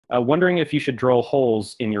Wondering if you should drill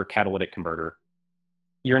holes in your catalytic converter?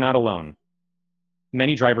 You're not alone.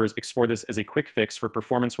 Many drivers explore this as a quick fix for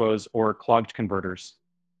performance woes or clogged converters.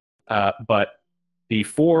 But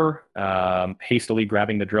before hastily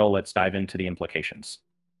grabbing the drill, let's dive into the implications.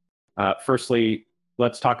 Firstly,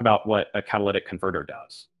 let's talk about what a catalytic converter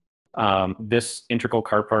does. This integral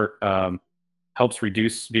car part helps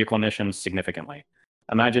reduce vehicle emissions significantly.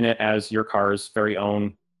 Imagine it as your car's very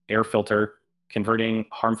own air filter, converting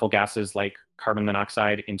harmful gases like carbon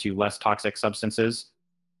monoxide into less toxic substances.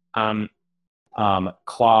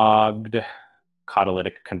 Clogged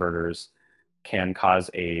catalytic converters can cause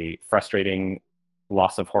a frustrating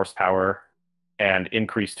loss of horsepower and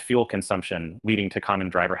increased fuel consumption, leading to common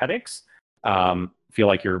driver headaches. Feel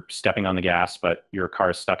like you're stepping on the gas, but your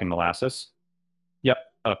car is stuck in molasses. Yep,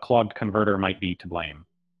 a clogged converter might be to blame.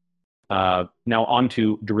 Now on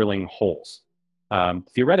to drilling holes.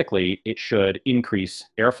 Theoretically, it should increase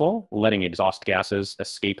airflow, letting exhaust gases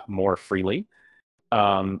escape more freely.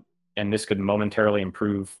 And this could momentarily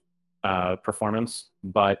improve performance,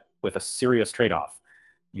 but with a serious trade-off.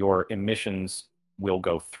 Your emissions will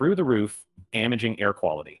go through the roof, damaging air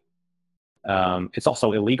quality. It's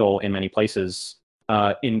also illegal in many places.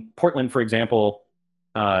 In Portland, for example,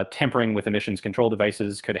 tampering with emissions control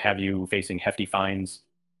devices could have you facing hefty fines.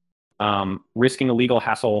 Risking a legal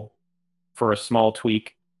hassle for a small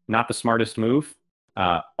tweak, not the smartest move.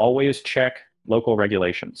 Always check local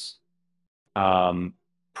regulations.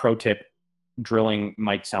 Pro tip, drilling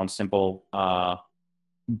might sound simple,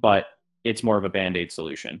 but it's more of a band-aid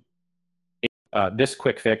solution. This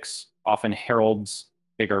quick fix often heralds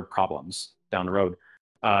bigger problems down the road.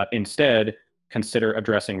 Instead, consider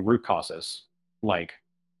addressing root causes, like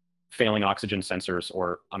failing oxygen sensors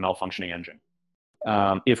or a malfunctioning engine.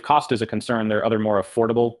 If cost is a concern, there are other more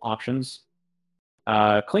affordable options.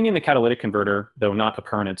 Cleaning the catalytic converter, though not a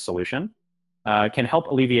permanent solution, can help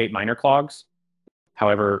alleviate minor clogs.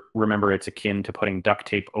 However, remember it's akin to putting duct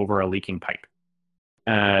tape over a leaking pipe.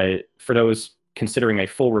 For those considering a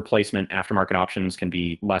full replacement, aftermarket options can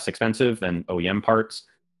be less expensive than OEM parts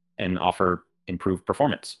and offer improved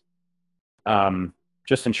performance.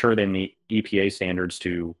 Just ensure they meet EPA standards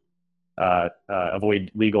to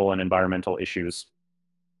avoid legal and environmental issues.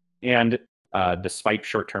 And despite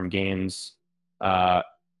short-term gains, a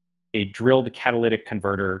drilled catalytic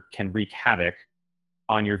converter can wreak havoc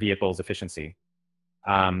on your vehicle's efficiency.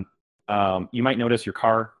 You might notice your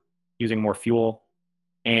car using more fuel,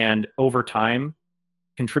 and over time,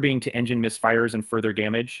 contributing to engine misfires and further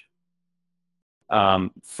damage.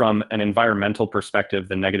 From an environmental perspective,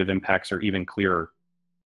 the negative impacts are even clearer.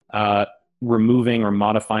 Removing or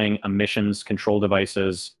modifying emissions control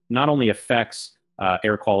devices not only affects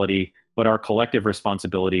air quality, but our collective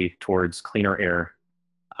responsibility towards cleaner air.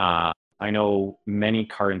 I know many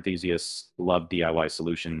car enthusiasts love DIY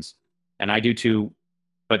solutions, and I do too,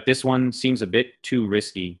 but this one seems a bit too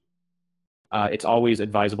risky. It's always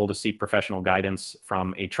advisable to seek professional guidance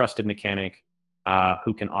from a trusted mechanic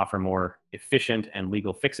who can offer more efficient and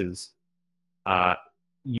legal fixes. In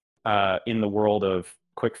the world of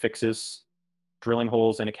quick fixes, drilling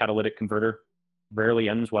holes in a catalytic converter rarely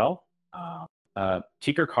ends well.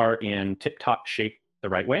 Keep your car in tip-top shape the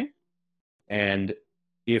right way. And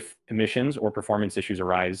if emissions or performance issues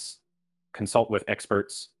arise, consult with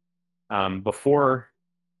experts before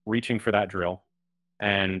reaching for that drill.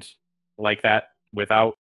 And like that, without